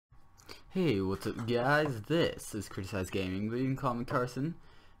Hey, what's up guys? This is Criticized Gaming, but you can call me Carson,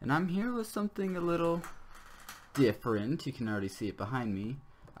 and I'm here with something a little different. You can already see it behind me.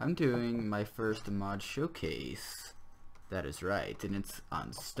 I'm doing my first mod showcase. That is right, and it's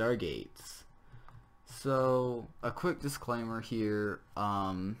on Stargates. So, a quick disclaimer here,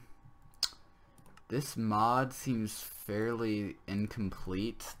 this mod seems fairly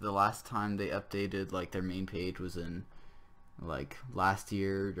incomplete. The last time they updated like their main page was in like last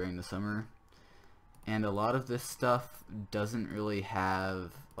year during the summer, and a lot of this stuff doesn't really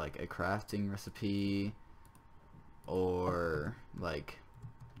have like a crafting recipe or like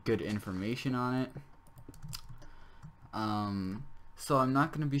good information on it. So I'm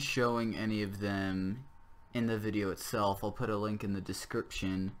not going to be showing any of them in the video itself. I'll put a link in the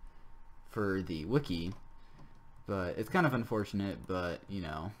description for the wiki, but it's kind of unfortunate, but you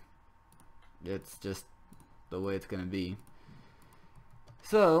know, it's just the way it's going to be.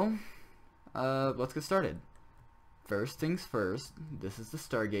 So, let's get started. First things first, this is the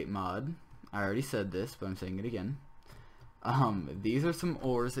Stargate mod. I already said this, but I'm saying it again. These are some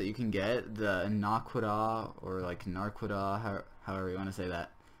ores that you can get. The Naquadah, or like Narquadah, however you want to say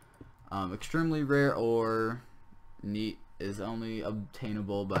that. Extremely rare ore, is only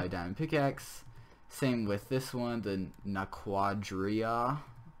obtainable by diamond pickaxe. Same with this one, the Naquadria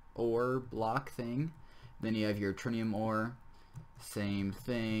ore block thing. Then you have your trinium ore. Same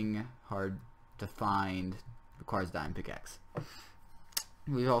thing, hard to find, requires diamond pickaxe.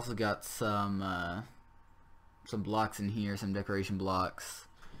 We've also got some blocks in here, some decoration blocks.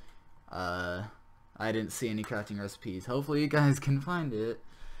 I didn't see any crafting recipes. Hopefully you guys can find it.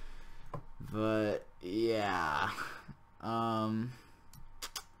 But yeah.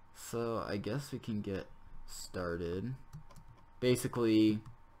 So I guess we can get started. Basically,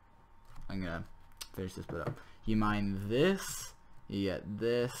 I'm gonna finish this bit up. You mine this, you get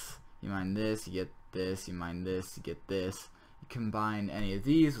this, you mine this, you get this, you mine this, you get this. You combine any of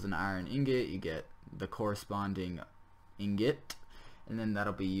these with an iron ingot, you get the corresponding ingot, and then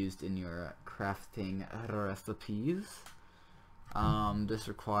that'll be used in your crafting recipes. This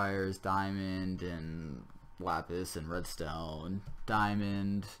requires diamond and lapis and redstone,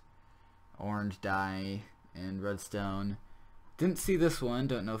 diamond, orange dye, and redstone. Didn't see this one,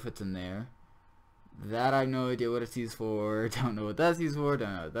 don't know if it's in there. That I have no idea what it's used for, don't know what that's used for,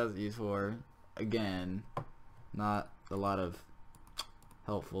 don't know what that's used for. Again, not a lot of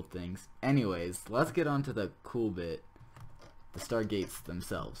helpful things. Anyways, let's get on to the cool bit, the Stargates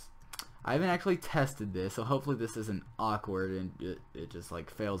themselves. I haven't actually tested this, so hopefully this isn't awkward and it just like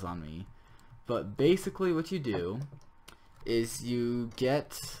fails on me. But basically what you do is you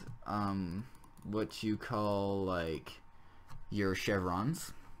get what you call like your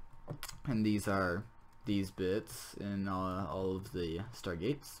chevrons. And these are these bits in all of the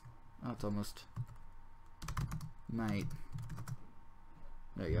Stargates. Oh, it's almost night.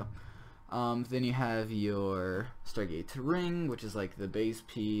 There you go. Then you have your Stargate ring, which is like the base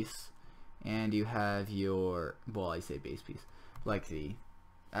piece, and you have your, well, I say base piece, like the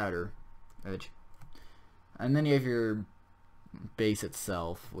outer edge. And then you have your base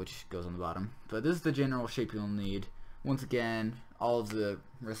itself, which goes on the bottom. But this is the general shape you'll need. Once again, all of the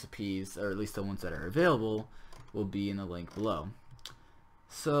recipes, or at least the ones that are available, will be in the link below.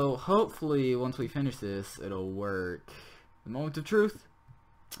 So hopefully once we finish this, it'll work. The moment of truth.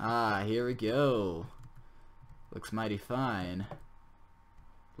 Ah, here we go. Looks mighty fine.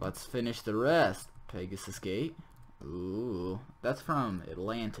 Let's finish the rest. Pegasus Gate. Ooh, that's from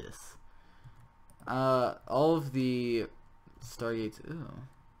Atlantis. All of the Stargates. Ooh,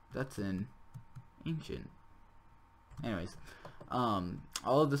 that's in Ancient. Anyways, all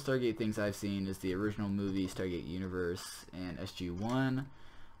of the Stargate things I've seen is the original movie, Stargate Universe, and SG-1.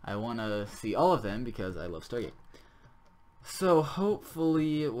 I want to see all of them because I love Stargate. So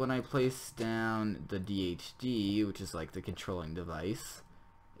hopefully when I place down the DHD, which is like the controlling device,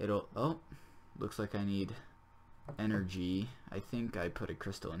 it'll, oh, looks like I need energy. I think I put a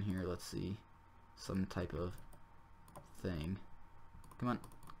crystal in here. Let's see. Some type of thing. Come on,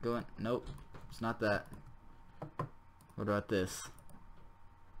 go in. Nope, it's not that. What about this?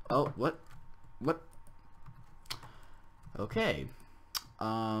 Oh, what? What? Okay.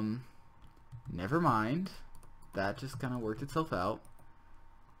 Never mind. That just kind of worked itself out.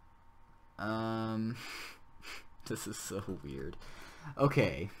 This is so weird.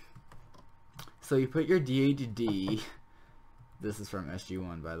 Okay. So you put your DHD. This is from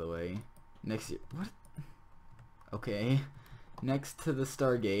SG-1, by the way. Next, what? Okay. Next to the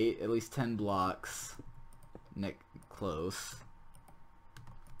Stargate, at least 10 blocks. Close.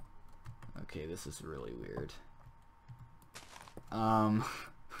 Okay, this is really weird.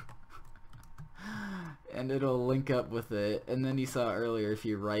 and it'll link up with it. And then you saw earlier, if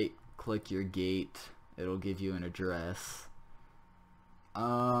you right click your gate, it'll give you an address.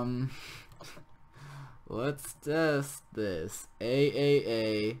 Let's test this.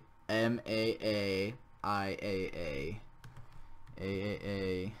 AAA MAA IAA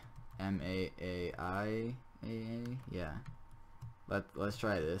AAA MAA IAA. Yeah. Let's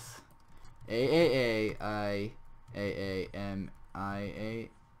try this. AAA IAA MIA.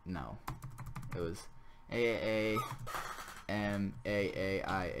 No. It was AAA MAA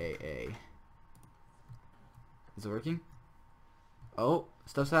IAA. Is it working? Oh,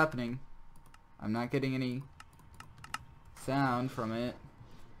 stuff's happening. I'm not getting any sound from it.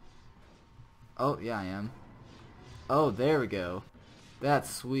 Oh, yeah, I am. Oh, there we go. That's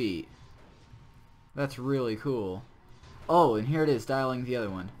sweet. That's really cool. Oh, and here it is, dialing the other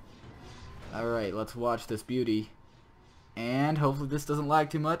one. Alright, let's watch this beauty. And hopefully this doesn't lag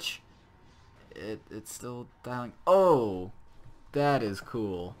too much. It's still dialing. Oh, that is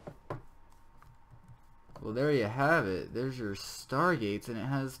cool. Well, there you have it. There's your Stargates, and it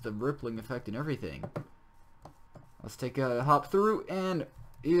has the rippling effect and everything. Let's take a hop through, and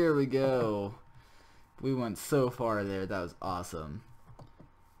here we go. We went so far there. That was awesome.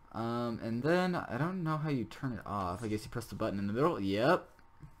 And then, I don't know how you turn it off. I guess you press the button in the middle. Yep.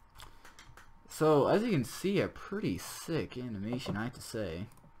 So, as you can see, a pretty sick animation, I have to say.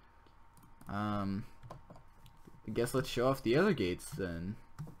 I guess let's show off the other gates, then.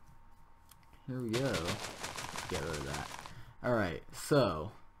 Here we go. Let's get rid of that. Alright,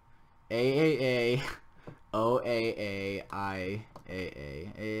 so AAA OAA IAA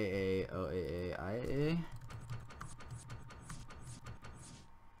AAA OAA IAA.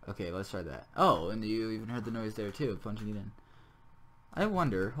 Okay, let's try that. Oh, and you even heard the noise there too, punching it in. I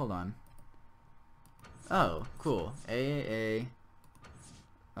wonder, hold on. Oh, cool. AAA.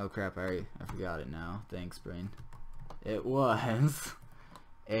 Oh crap, I forgot it now. Thanks, brain. It was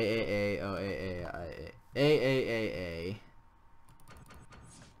AAA OAA AAA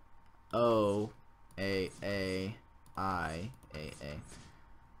OAA IAA.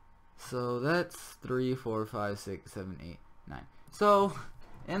 So that's 3, 4, 5, 6, 7, 8, 9. So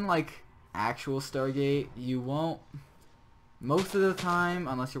in like actual Stargate, you won't, most of the time,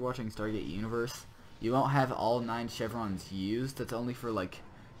 unless you're watching Stargate Universe, you won't have all 9 chevrons used. That's only for like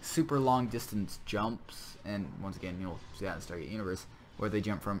super long distance jumps, and once again you'll see that in Stargate Universe, where they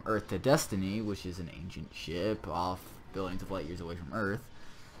jump from Earth to Destiny, which is an ancient ship off billions of light years away from Earth.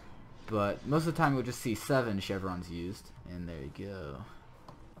 But most of the time you'll just see 7 chevrons used, and there you go.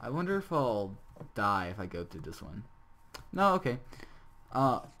 I wonder if I'll die if I go through this one. No, okay.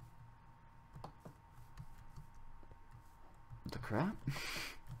 The crap?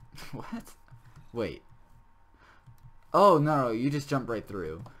 What? Wait. Oh, no, you just jump right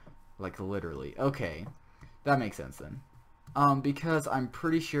through. Like, literally. Okay. That makes sense, then. Because I'm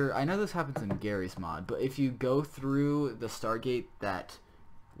pretty sure, I know this happens in Gary's mod, but if you go through the Stargate that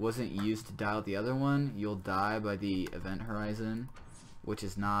wasn't used to dial the other one, you'll die by the event horizon, which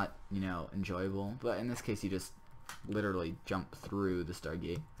is not, you know, enjoyable. But in this case, you just literally jump through the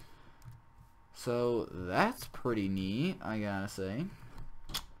Stargate. So, that's pretty neat, I gotta say.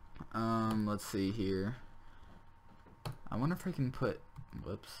 Let's see here. I wonder if I can put,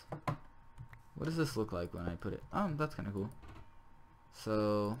 whoops. What does this look like when I put it? Oh, that's kind of cool.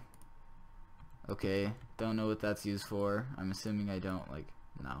 So, okay, don't know what that's used for. I'm assuming I don't, like,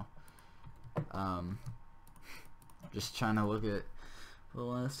 no. Just trying to look at the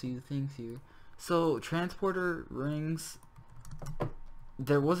last few things here. So, transporter rings,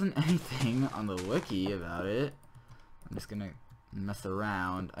 there wasn't anything on the wiki about it. I'm just gonna mess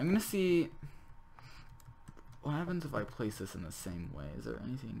around. I'm gonna see what happens if I place this in the same way. Is there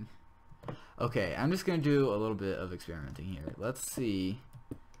anything? Okay, I'm just gonna do a little bit of experimenting here. Let's see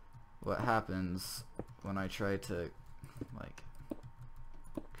what happens when I try to, like,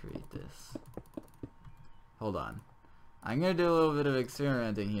 create this. Hold on. I'm gonna do a little bit of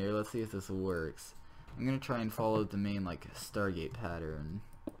experimenting here. Let's see if this works. I'm gonna try and follow the main, like, Stargate pattern,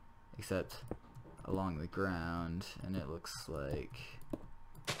 except along the ground, and it looks like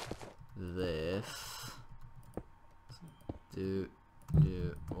this. Do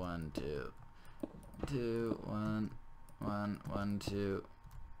 1 2 2 1 1 1 2,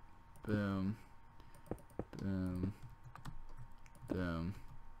 boom boom boom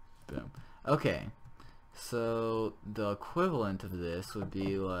boom. Okay, so the equivalent of this would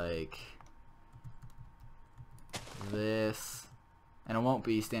be like this, and it won't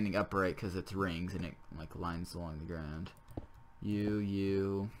be standing upright because it's rings and it like lines along the ground.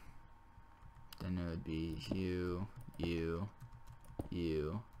 You, then it would be you,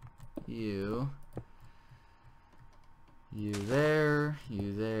 You there,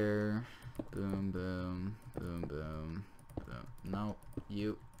 you there. Boom, boom, boom, boom, boom. No,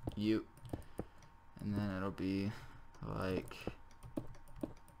 you. And then it'll be like...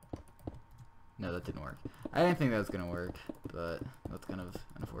 No, that didn't work. I didn't think that was gonna work, but that's kind of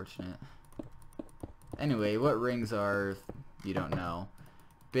unfortunate. Anyway, what rings are, you don't know.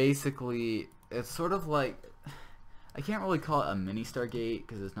 Basically, it's sort of like... I can't really call it a mini Stargate,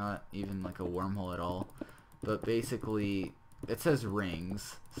 because it's not even like a wormhole at all. But basically, it says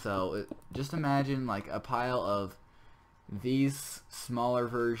rings. So, just imagine like a pile of these smaller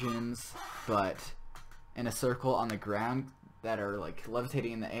versions, but in a circle on the ground that are like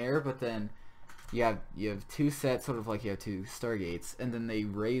levitating in the air, but then you have two sets, sort of like you have two Stargates, and then they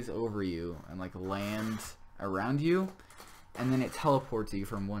raise over you and like land around you, and then it teleports you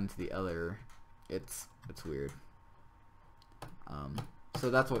from one to the other. It's weird.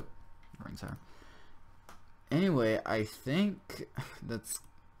 So that's what rings are. Anyway, I think that's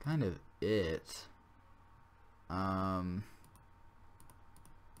kind of it.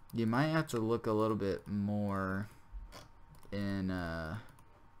 You might have to look a little bit more in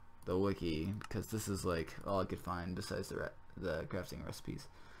the wiki, because this is like all I could find besides the crafting recipes.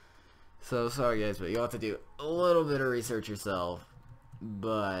 So sorry guys, but you'll have to do a little bit of research yourself,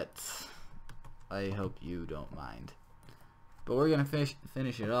 but I hope you don't mind. But we're gonna finish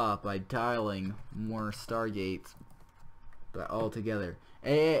it off by dialing more Stargates, but all together.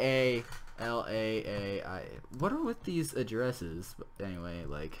 AAA, LAAI. What are with these addresses? But anyway,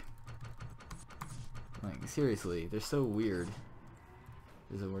 like seriously, they're so weird.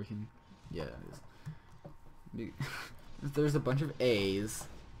 Is it working? Yeah, it is. There's a bunch of A's,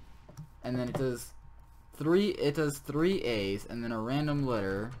 and then it does three A's, and then a random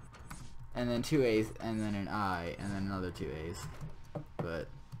letter, and then 2 A's, and then an I, and then another 2 A's. But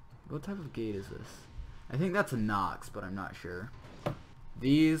what type of gate is this? I think that's a Nox, but I'm not sure.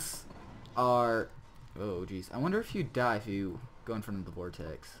 These are... Oh, jeez. I wonder if you die if you go in front of the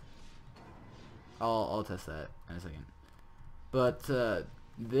vortex. I'll test that in a second. But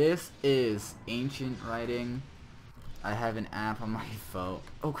this is ancient writing. I have an app on my phone.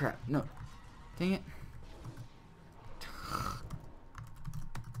 Oh crap! No, dang it!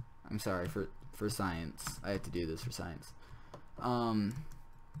 I'm sorry for science. I have to do this for science.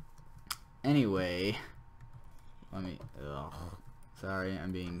 Anyway, let me. Ugh. Sorry,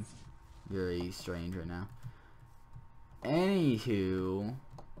 I'm being very strange right now. Anywho,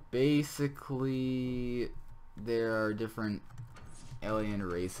 basically, there are different alien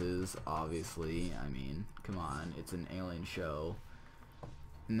races, obviously. I mean, come on, it's an alien show.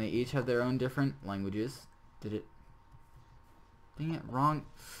 And they each have their own different languages. Did it? Dang it, wrong.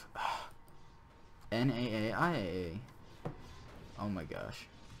 NAAIAA. Oh my gosh.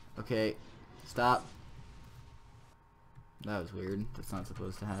 Okay, stop. That was weird. That's not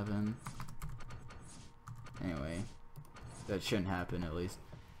supposed to happen. Anyway, that shouldn't happen at least.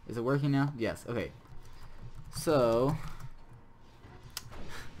 Is it working now? Yes, okay. So,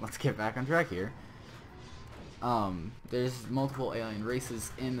 let's get back on track here. There's multiple alien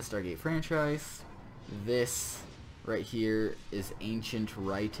races in the Stargate franchise. This right here is ancient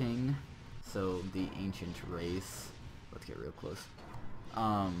writing. So, the ancient race. Let's get real close.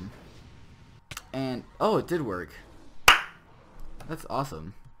 And, oh, it did work. That's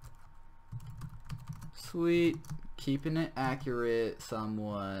awesome. Sweet. Keeping it accurate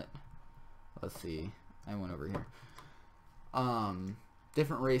somewhat. Let's see. I went over here.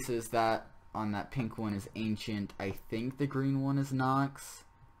 Different races. That on that pink one is ancient. I think the green one is Nox.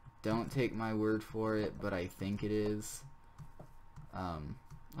 Don't take my word for it, but I think it is.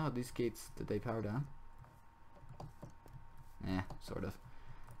 Oh, these gates, did they power down? Eh, sort of.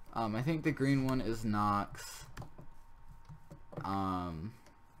 I think the green one is Nox.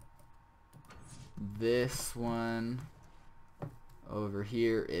 This one over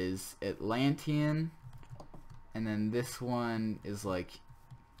here is Atlantean, and then this one is like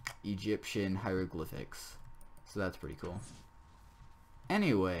Egyptian hieroglyphics, so that's pretty cool.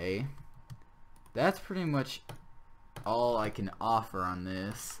 Anyway, that's pretty much all I can offer on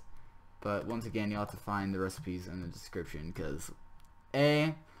this, but once again, you'll have to find the recipes in the description, because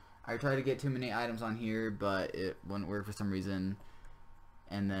I tried to get too many items on here, but it wouldn't work for some reason,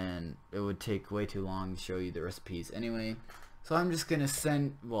 and then it would take way too long to show you the recipes anyway. So I'm just gonna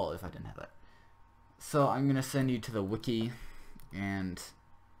send, well, if I didn't have that. So I'm gonna send you to the wiki and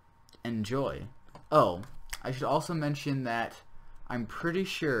enjoy. Oh, I should also mention that I'm pretty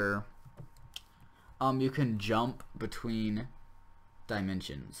sure you can jump between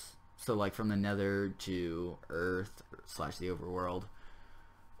dimensions. So like from the Nether to Earth / the overworld,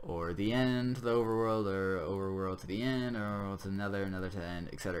 or the end to the overworld, or overworld to the end, or overworld to another to end,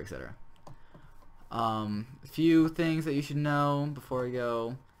 etc., etc. A few things that you should know before we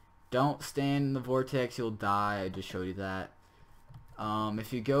go. Don't stand in the vortex, you'll die. I just showed you that.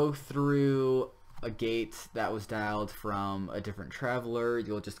 If you go through a gate that was dialed from a different traveler,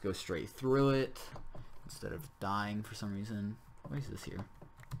 you'll just go straight through it instead of dying for some reason. What is this here?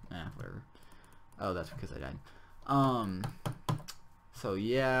 Whatever. Oh, that's because I died. So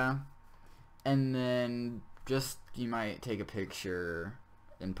yeah, and then just you might take a picture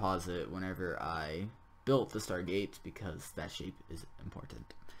and pause it whenever I built the Stargate, because that shape is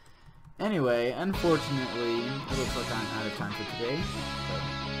important. Anyway, unfortunately, it looks like I'm out of time for today, but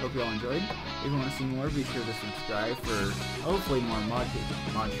hope you all enjoyed. If you want to see more, be sure to subscribe for hopefully more mod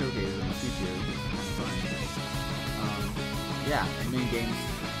showcases in the future. Yeah, and mini games,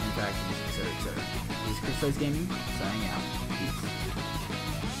 interactions, etc., etc. This is Chris Gaming, signing out. Peace.